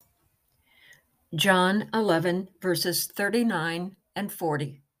John 11, verses 39 and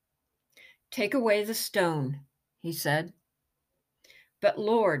 40. "Take away the stone," he said. "But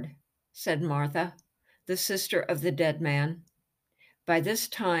Lord," said Martha, the sister of the dead man, "by this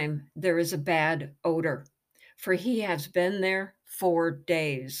time there is a bad odor, for he has been there 4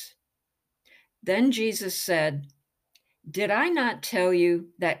 days." Then Jesus said, "Did I not tell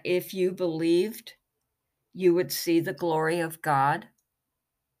you that if you believed, you would see the glory of God?"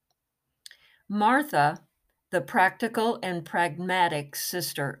 Martha, the practical and pragmatic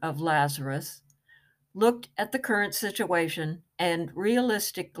sister of Lazarus, looked at the current situation and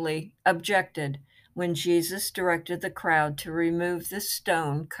realistically objected when Jesus directed the crowd to remove the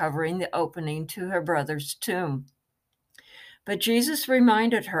stone covering the opening to her brother's tomb. But Jesus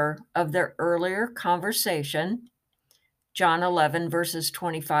reminded her of their earlier conversation, John 11, verses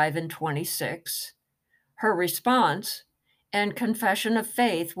 25 and 26, her response, and confession of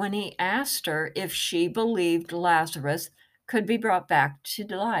faith when he asked her if she believed Lazarus could be brought back to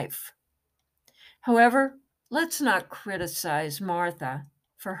life. However, let's not criticize Martha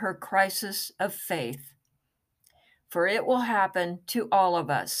for her crisis of faith, for it will happen to all of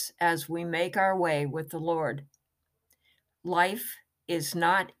us as we make our way with the Lord. Life is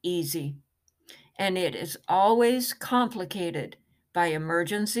not easy, and it is always complicated by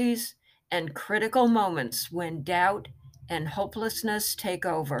emergencies and critical moments when doubt and hopelessness take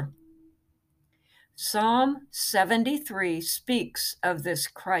over. Psalm 73 speaks of this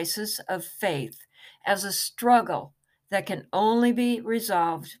crisis of faith as a struggle that can only be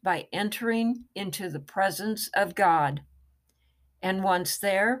resolved by entering into the presence of God. And once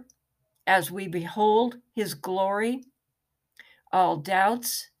there, as we behold his glory, all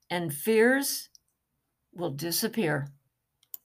doubts and fears will disappear.